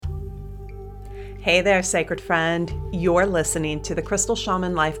Hey there, sacred friend. You're listening to the Crystal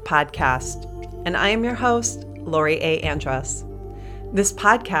Shaman Life podcast, and I am your host, Lori A. Andrus. This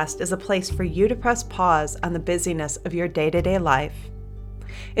podcast is a place for you to press pause on the busyness of your day-to-day life.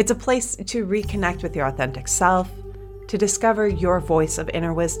 It's a place to reconnect with your authentic self, to discover your voice of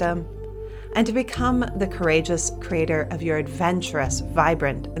inner wisdom, and to become the courageous creator of your adventurous,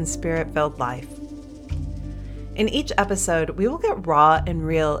 vibrant, and spirit-filled life. In each episode, we will get raw and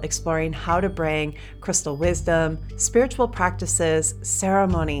real, exploring how to bring crystal wisdom, spiritual practices,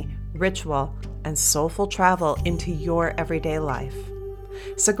 ceremony, ritual, and soulful travel into your everyday life.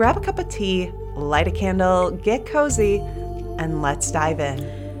 So grab a cup of tea, light a candle, get cozy, and let's dive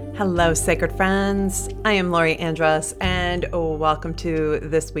in. Hello, sacred friends. I am Lori Andrus, and welcome to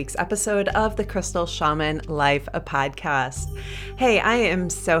this week's episode of the Crystal Shaman Life podcast. Hey, I am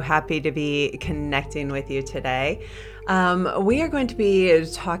so happy to be connecting with you today. We are going to be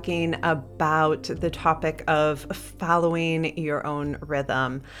talking about the topic of following your own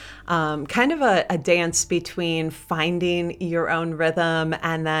rhythm, kind of a dance between finding your own rhythm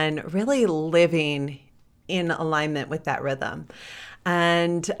and then really living in alignment with that rhythm.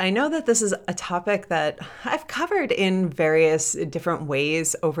 And I know that this is a topic that I've covered in various different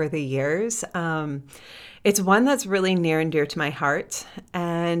ways over the years. It's one that's really near and dear to my heart.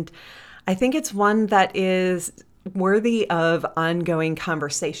 And I think it's one that is worthy of ongoing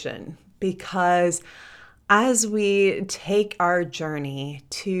conversation, because as we take our journey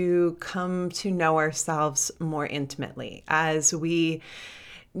to come to know ourselves more intimately, as we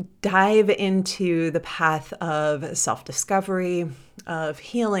dive into the path of self-discovery, of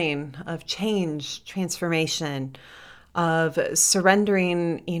healing, of change, transformation, of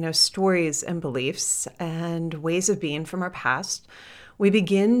surrendering, stories and beliefs and ways of being from our past, we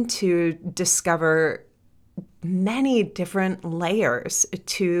begin to discover many different layers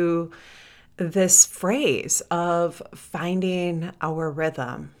to this phrase of finding our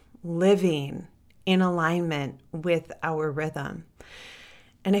rhythm, living in alignment with our rhythm.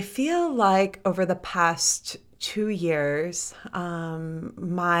 And I feel like over the past 2 years,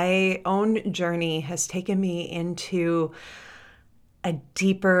 my own journey has taken me into a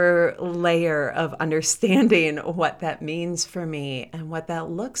deeper layer of understanding what that means for me and what that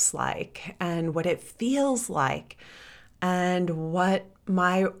looks like and what it feels like and what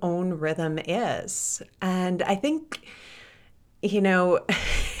my own rhythm is. And I think I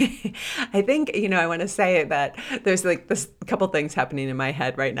want to say that there's like this couple things happening in my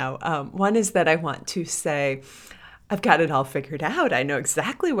head right now. One is that I want to say, I've got it all figured out. I know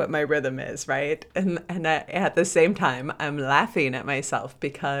exactly what my rhythm is, right? And at the same time, I'm laughing at myself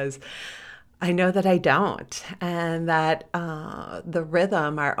because I know that I don't. And that the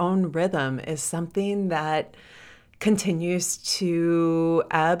rhythm, our own rhythm, is something that continues to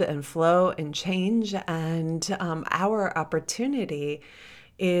ebb and flow and change. And our opportunity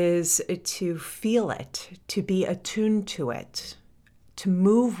is to feel it, to be attuned to it, to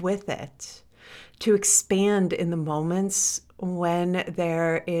move with it, to expand in the moments when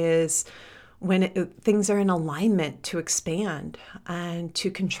things are in alignment, to expand, and to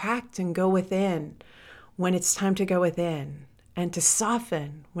contract and go within when it's time to go within, and to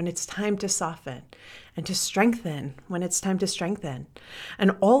soften when it's time to soften, and to strengthen when it's time to strengthen.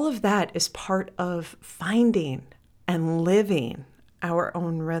 And all of that is part of finding and living our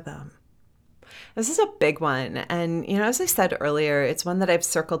own rhythm. This is a big one. And, as I said earlier, it's one that I've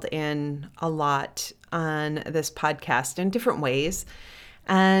circled in a lot on this podcast in different ways.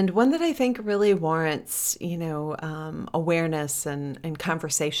 And one that I think really warrants, awareness and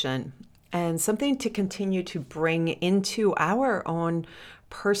conversation, and something to continue to bring into our own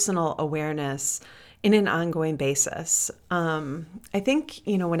personal awareness in an ongoing basis. I think,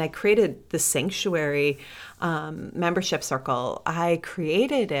 when I created the Sanctuary membership circle, I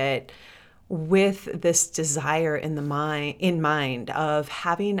created it with this desire in mind of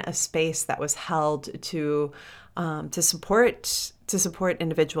having a space that was held to support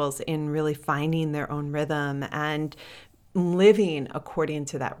individuals in really finding their own rhythm and living according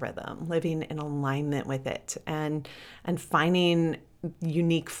to that rhythm, living in alignment with it, and finding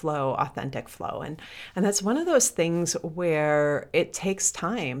unique flow, authentic flow. And that's one of those things where it takes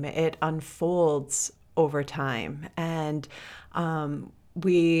time. It unfolds over time. And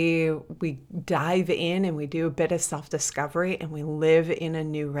we dive in and we do a bit of self-discovery and we live in a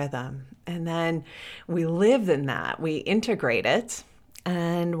new rhythm. And then we live in that, we integrate it,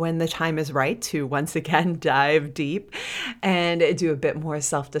 And when the time is right to once again dive deep and do a bit more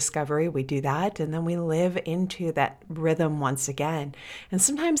self-discovery, we do that. And then we live into that rhythm once again. And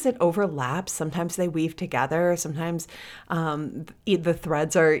sometimes it overlaps. Sometimes they weave together. Sometimes the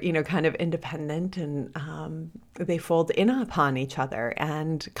threads are, kind of independent, and they fold in upon each other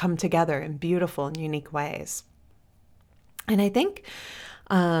and come together in beautiful and unique ways. And I think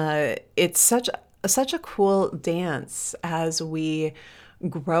it's such a cool dance as we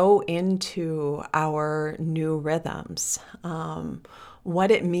grow into our new rhythms.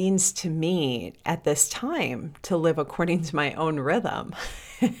 What it means to me at this time to live according to my own rhythm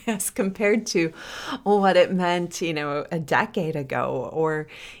as compared to what it meant, a decade ago or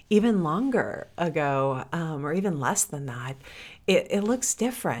even longer ago, or even less than that. It looks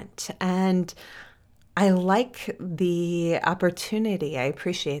different. And I like the opportunity, I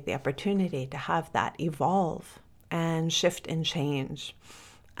appreciate the opportunity to have that evolve and shift and change,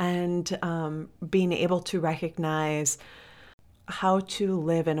 and being able to recognize how to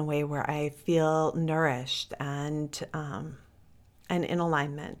live in a way where I feel nourished and in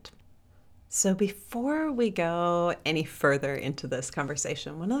alignment. So before we go any further into this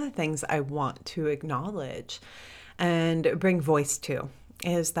conversation, one of the things I want to acknowledge and bring voice to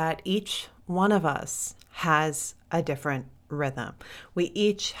is that each one of us has a different rhythm. We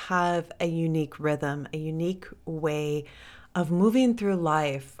each have a unique rhythm, a unique way of moving through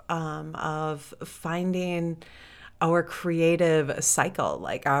life, of finding our creative cycle,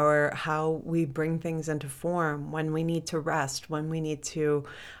 like how we bring things into form, when we need to rest, when we need to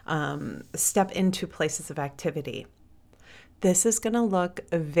step into places of activity. This is going to look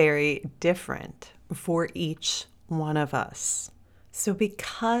very different for each one of us. So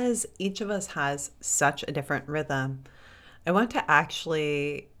because each of us has such a different rhythm, I want to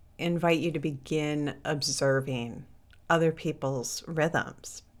actually invite you to begin observing other people's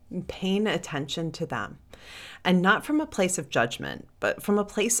rhythms, paying attention to them, and not from a place of judgment, but from a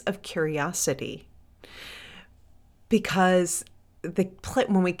place of curiosity. Because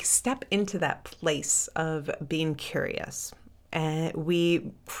when we step into that place of being curious,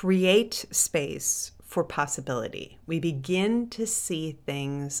 we create space for possibility. We begin to see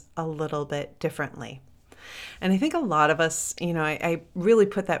things a little bit differently. And I think a lot of us, I really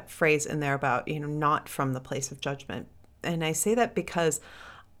put that phrase in there about, not from the place of judgment. And I say that because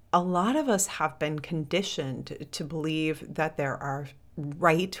a lot of us have been conditioned to believe that there are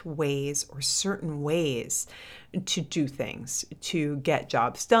right ways or certain ways to do things, to get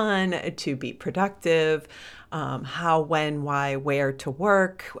jobs done, to be productive, how, when, why, where to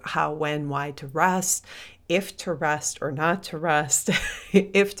work, how, when, why to rest, if to rest or not to rest,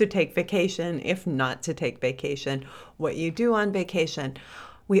 if to take vacation, if not to take vacation, what you do on vacation.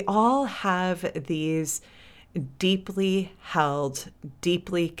 We all have these deeply held,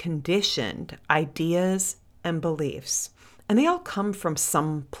 deeply conditioned ideas and beliefs. And they all come from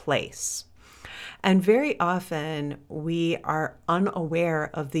some place. And very often we are unaware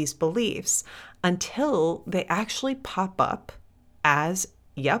of these beliefs until they actually pop up as,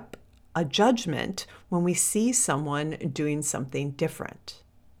 a judgment when we see someone doing something different.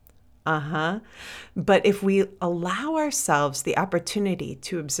 But if we allow ourselves the opportunity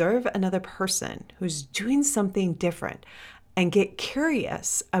to observe another person who's doing something different and get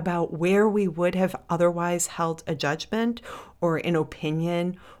curious about where we would have otherwise held a judgment or an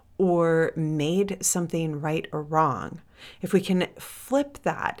opinion or made something right or wrong, if we can flip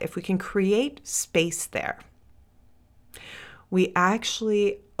that, if we can create space there, we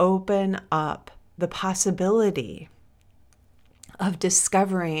actually open up the possibility of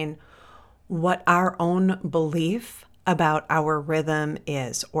discovering what our own belief about our rhythm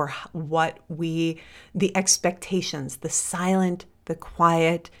is, or what the expectations, the silent, the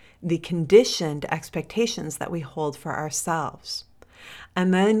quiet, the conditioned expectations that we hold for ourselves.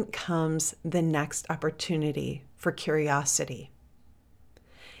 And then comes the next opportunity for curiosity.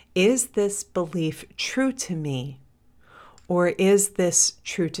 Is this belief true to me, or is this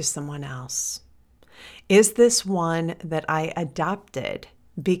true to someone else? Is this one that I adopted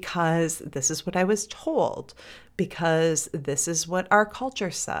because this is what I was told, because this is what our culture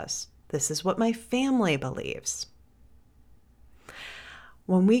says, this is what my family believes?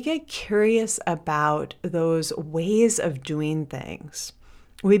 When we get curious about those ways of doing things,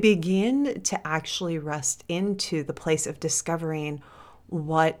 we begin to actually rest into the place of discovering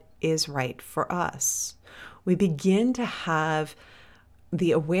what is right for us. We begin to have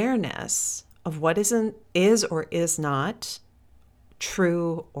the awareness of what is or is not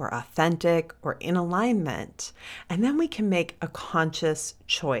true or authentic or in alignment. And then we can make a conscious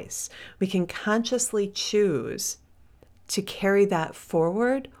choice. We can consciously choose to carry that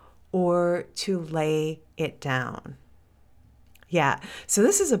forward or to lay it down. Yeah, so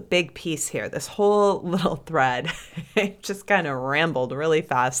this is a big piece here, this whole little thread. I just kind of rambled really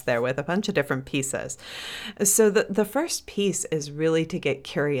fast there with a bunch of different pieces. So the first piece is really to get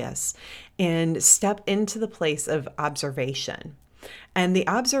curious and step into the place of observation. And the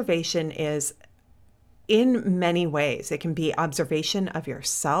observation is in many ways. It can be observation of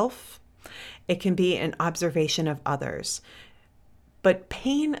yourself. It can be an observation of others. But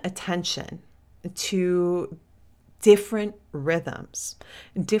paying attention to different rhythms,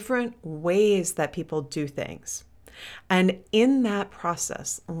 different ways that people do things. And in that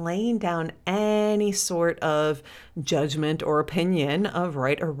process, laying down any sort of judgment or opinion of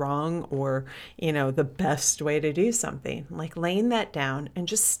right or wrong or, the best way to do something, like laying that down and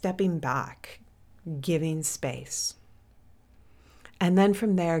just stepping back, giving space. And then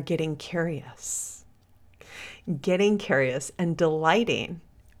from there, getting curious and delighting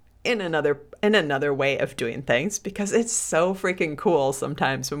in another way of doing things, because it's so freaking cool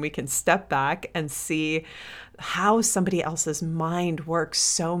sometimes when we can step back and see how somebody else's mind works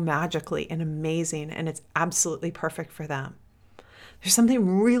so magically and amazing, and it's absolutely perfect for them. There's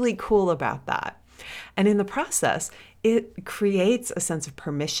something really cool about that. And in the process, it creates a sense of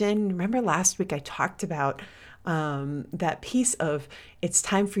permission. Remember last week I talked about that piece of it's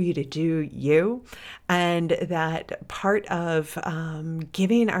time for you to do you, and that part of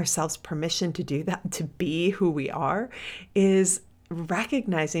giving ourselves permission to do that, to be who we are, is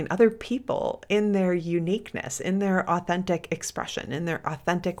recognizing other people in their uniqueness, in their authentic expression, in their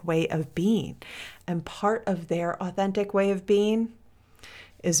authentic way of being. And part of their authentic way of being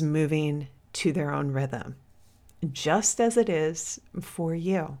is moving to their own rhythm, just as it is for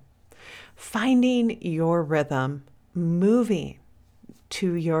you. Finding your rhythm, moving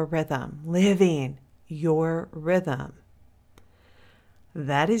to your rhythm, living your rhythm.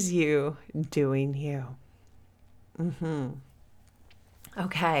 That is you doing you.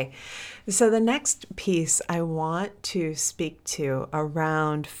 Okay, so the next piece I want to speak to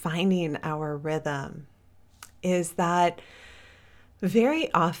around finding our rhythm is that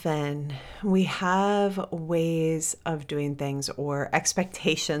very often we have ways of doing things or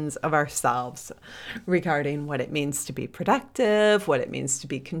expectations of ourselves regarding what it means to be productive, what it means to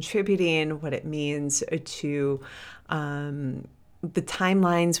be contributing, what it means to the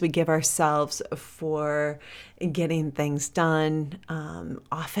timelines we give ourselves for getting things done.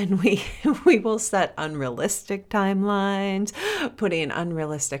 Often we will set unrealistic timelines, putting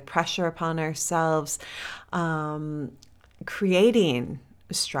unrealistic pressure upon ourselves, creating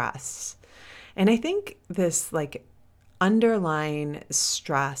stress. And I think this underlying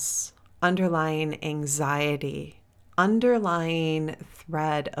stress, underlying anxiety, underlying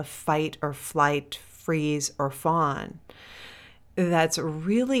thread of fight or flight, freeze or fawn, that's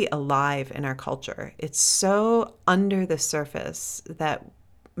really alive in our culture. It's so under the surface that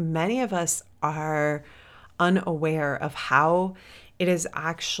many of us are unaware of how it is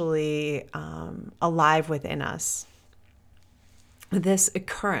actually alive within us. This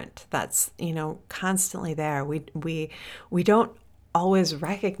current that's, constantly there. We don't always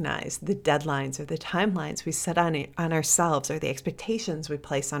recognize the deadlines or the timelines we set on ourselves, or the expectations we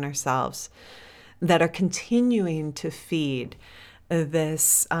place on ourselves that are continuing to feed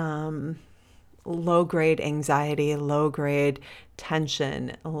this low-grade anxiety, low-grade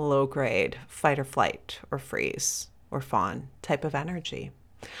tension, low-grade fight or flight or freeze or fawn type of energy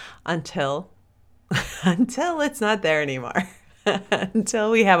until it's not there anymore. Until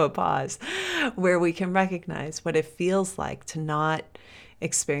we have a pause where we can recognize what it feels like to not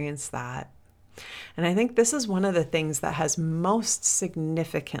experience that. And I think this is one of the things that has most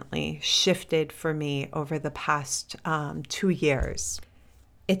significantly shifted for me over the past 2 years.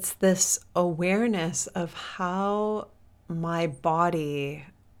 It's this awareness of how my body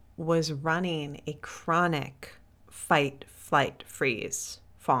was running a chronic fight, flight, freeze,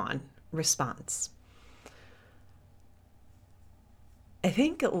 fawn response. I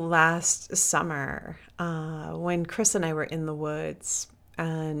think last summer, when Chris and I were in the woods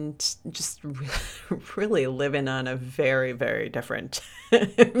and just really living on a very, very different,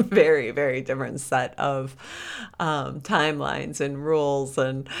 very, very different set of timelines and rules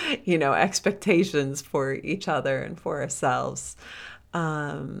and, expectations for each other and for ourselves.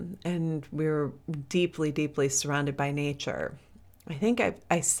 And we were deeply, deeply surrounded by nature. I think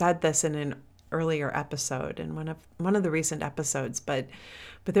I said this in an earlier episode, in one of the recent episodes, but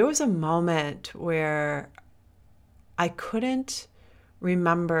there was a moment where I couldn't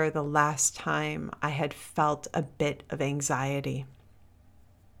remember the last time I had felt a bit of anxiety.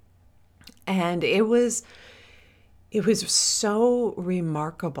 And it was It was so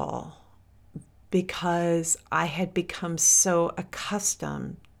remarkable because I had become so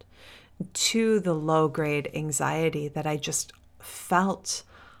accustomed to the low-grade anxiety that I just felt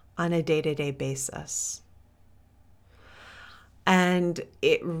on a day-to-day basis. And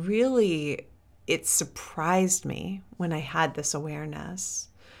it surprised me when I had this awareness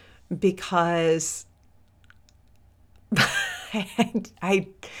because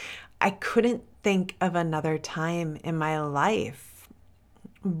I couldn't think of another time in my life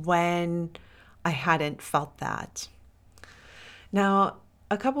when I hadn't felt that. Now,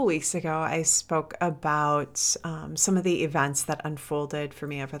 a couple weeks ago, I spoke about some of the events that unfolded for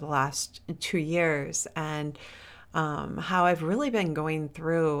me over the last 2 years and how I've really been going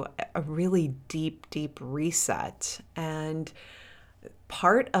through a really deep reset. And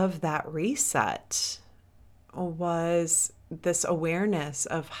part of that reset was this awareness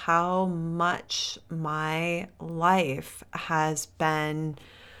of how much my life has been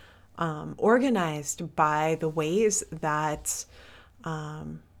organized by the ways that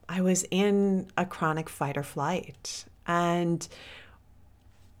I was in a chronic fight or flight, and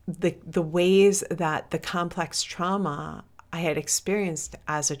the ways that the complex trauma I had experienced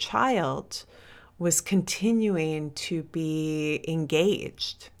as a child was continuing to be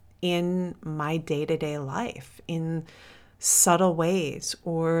engaged in my day-to-day life in subtle ways,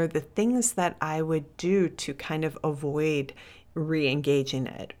 or the things that I would do to kind of avoid re-engaging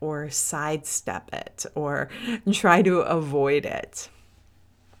it or sidestep it or try to avoid it.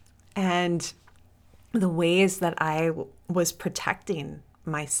 And the ways that I was protecting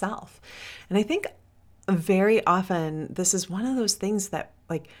myself. And I think very often this is one of those things that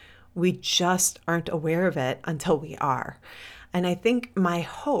we just aren't aware of it until we are. And I think my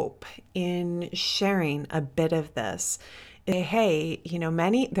hope in sharing a bit of this is, hey,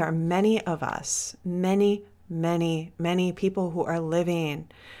 there are many of us, many people who are living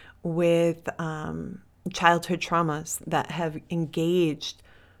with childhood traumas that have engaged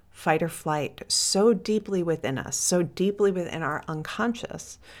fight or flight so deeply within us, so deeply within our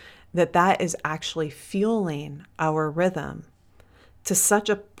unconscious, that is actually fueling our rhythm to such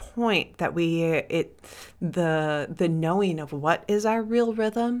a point that the knowing of what is our real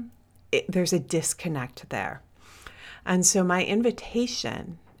rhythm, there's a disconnect there. And so my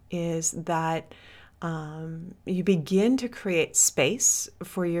invitation is that you begin to create space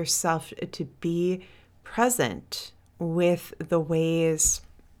for yourself to be present with the ways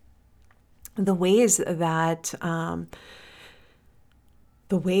that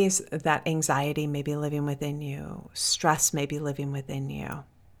anxiety may be living within you, stress may be living within you,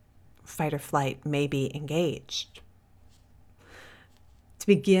 fight or flight may be engaged. To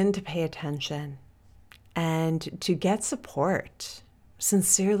begin to pay attention and to get support,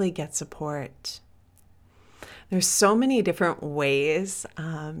 sincerely get support. There's so many different ways.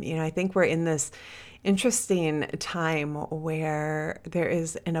 I think we're in this interesting time where there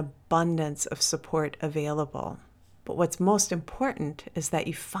is an abundance of support available. But what's most important is that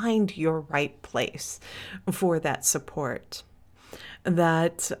you find your right place for that support,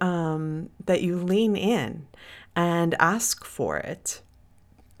 that you lean in and ask for it,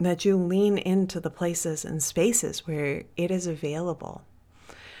 that you lean into the places and spaces where it is available.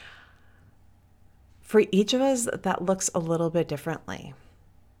 For each of us, that looks a little bit differently.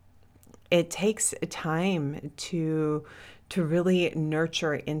 It takes time to really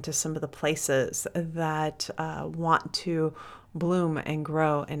nurture into some of the places that want to bloom and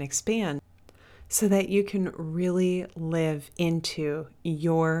grow and expand so that you can really live into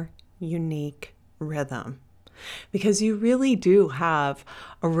your unique rhythm. Because you really do have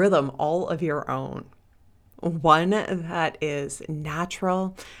a rhythm all of your own. One that is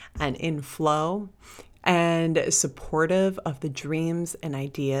natural and in flow and supportive of the dreams and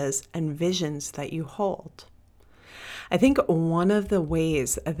ideas and visions that you hold. I think one of the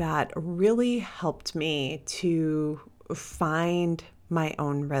ways that really helped me to find my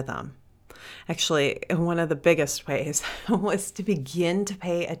own rhythm, actually, one of the biggest ways was to begin to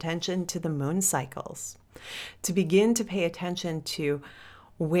pay attention to the moon cycles, to begin to pay attention to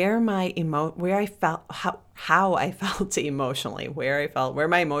where I felt, how I felt emotionally, where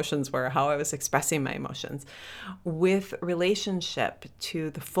my emotions were, how I was expressing my emotions, with relationship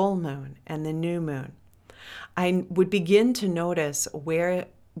to the full moon and the new moon. I would begin to notice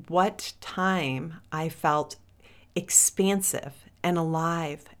what time I felt expansive and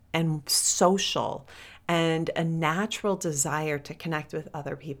alive and social and a natural desire to connect with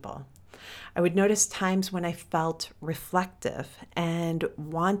other people. I would notice times when I felt reflective and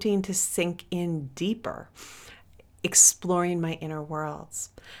wanting to sink in deeper exploring my inner worlds.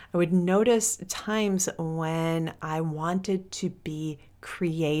 I would notice times when I wanted to be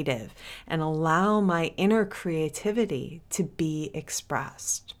creative and allow my inner creativity to be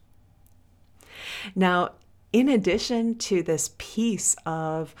expressed. Now, in addition to this piece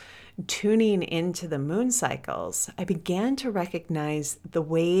of tuning into the moon cycles, I began to recognize the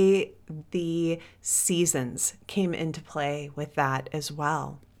way the seasons came into play with that as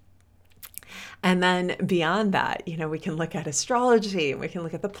well. And then beyond that, we can look at astrology, we can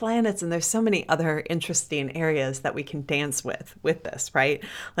look at the planets, and there's so many other interesting areas that we can dance with this, right?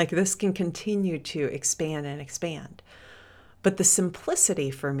 Like this can continue to expand and expand. But the simplicity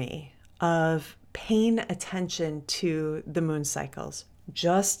for me of paying attention to the moon cycles,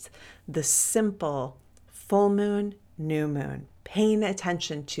 just the simple full moon, new moon, paying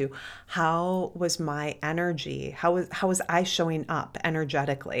attention to how was my energy, how was I showing up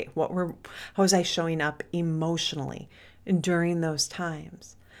energetically, how was I showing up emotionally during those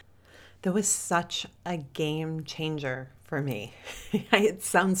times. That was such a game changer for me. It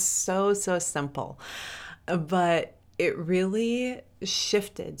sounds so simple, but it really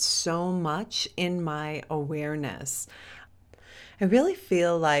shifted so much in my awareness. I really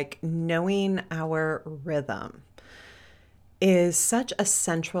feel like knowing our rhythm is such a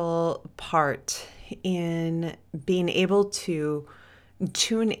central part in being able to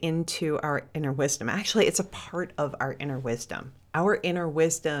tune into our inner wisdom. Actually, it's a part of our inner wisdom. Our inner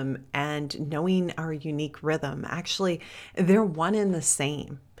wisdom and knowing our unique rhythm, actually, they're one and the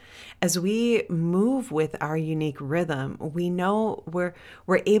same. As we move with our unique rhythm, we know we're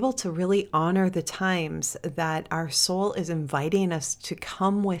able to really honor the times that our soul is inviting us to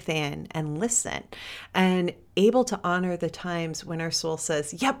come within and listen, and able to honor the times when our soul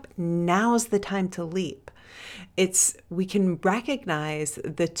says, yep, now's the time to leap. We can recognize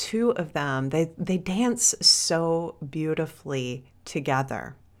the two of them. They dance so beautifully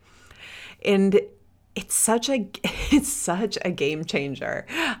together. And it's such a game changer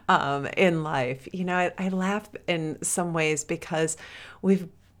in life. I laugh in some ways because we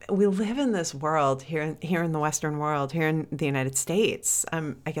live in this world here in the Western world, here in the United States.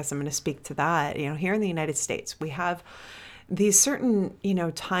 I guess I'm going to speak to that. Here in the United States, we have these certain,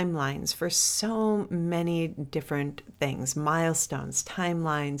 timelines for so many different things, milestones,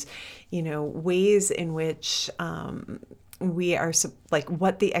 timelines, ways in which we are like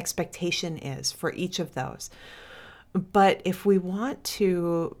what the expectation is for each of those. But if we want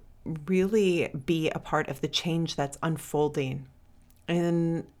to really be a part of the change that's unfolding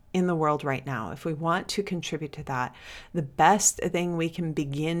in the world right now, if we want to contribute to that, the best thing we can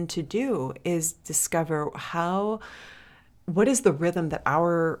begin to do is discover what is the rhythm that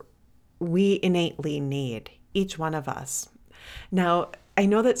we innately need, each one of us. Now, I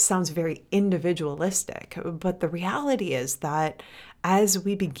know that sounds very individualistic, but the reality is that as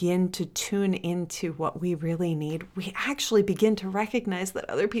we begin to tune into what we really need, we actually begin to recognize that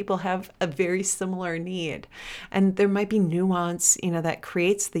other people have a very similar need. And there might be nuance, that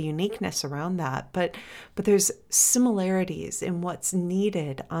creates the uniqueness around that. But there's similarities in what's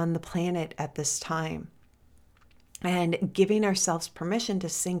needed on the planet at this time. And giving ourselves permission to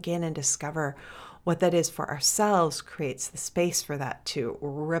sink in and discover what that is for ourselves creates the space for that to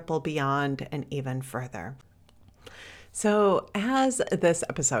ripple beyond and even further. So as this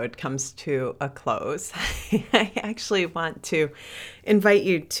episode comes to a close, I actually want to invite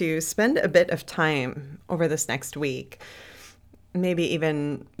you to spend a bit of time over this next week, maybe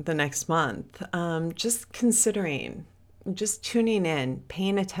even the next month, just considering, just tuning in,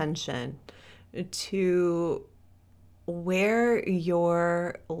 paying attention to where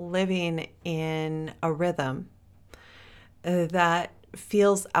you're living in a rhythm that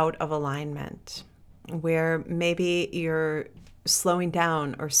feels out of alignment, where maybe you're slowing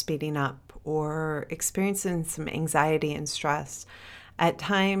down or speeding up or experiencing some anxiety and stress at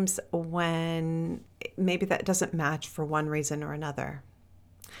times when maybe that doesn't match for one reason or another.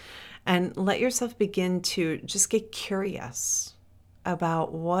 And let yourself begin to just get curious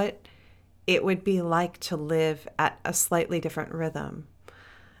about what it would be like to live at a slightly different rhythm.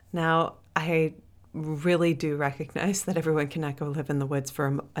 Now, I really do recognize that everyone cannot go live in the woods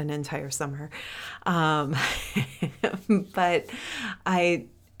for an entire summer. But I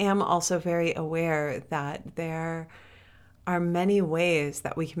am also very aware that there are many ways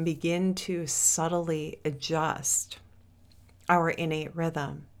that we can begin to subtly adjust our innate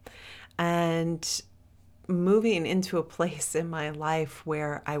rhythm. And moving into a place in my life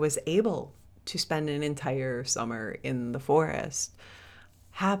where I was able to spend an entire summer in the forest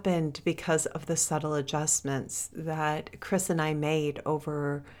happened because of the subtle adjustments that Chris and I made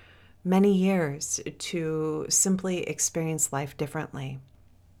over many years to simply experience life differently.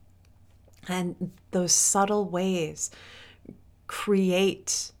 And those subtle ways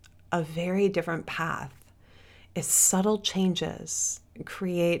create a very different path. It's subtle changes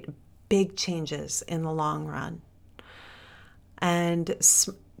create big changes in the long run. And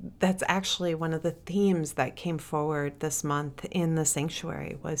that's actually one of the themes that came forward this month in the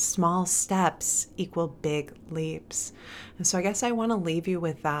sanctuary was small steps equal big leaps. And so I guess I want to leave you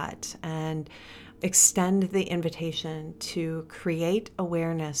with that and extend the invitation to create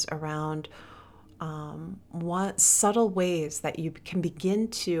awareness around what subtle ways that you can begin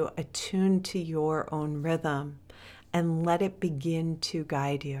to attune to your own rhythm and let it begin to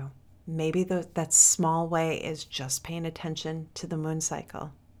guide you. Maybe that small way is just paying attention to the moon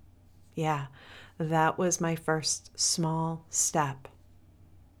cycle. Yeah, that was my first small step.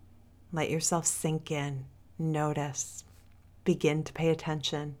 Let yourself sink in, notice, begin to pay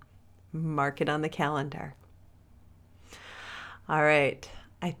attention, mark it on the calendar. All right.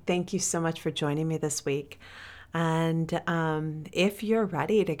 I thank you so much for joining me this week. And if you're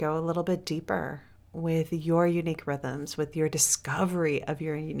ready to go a little bit deeper with your unique rhythms, with your discovery of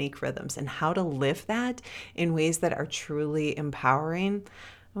your unique rhythms and how to live that in ways that are truly empowering,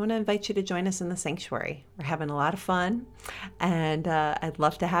 I want to invite you to join us in the sanctuary. We're having a lot of fun, and I'd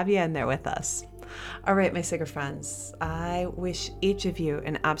love to have you in there with us. All right, my sacred friends, I wish each of you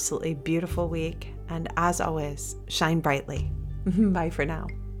an absolutely beautiful week, and as always, shine brightly. Bye for now.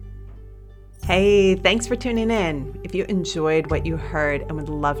 Hey, thanks for tuning in. If you enjoyed what you heard and would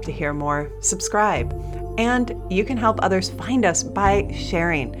love to hear more, subscribe. And you can help others find us by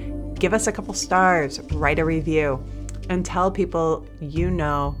sharing. Give us a couple stars, write a review, and tell people you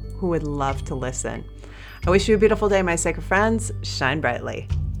know who would love to listen. I wish you a beautiful day, my sacred friends. Shine brightly.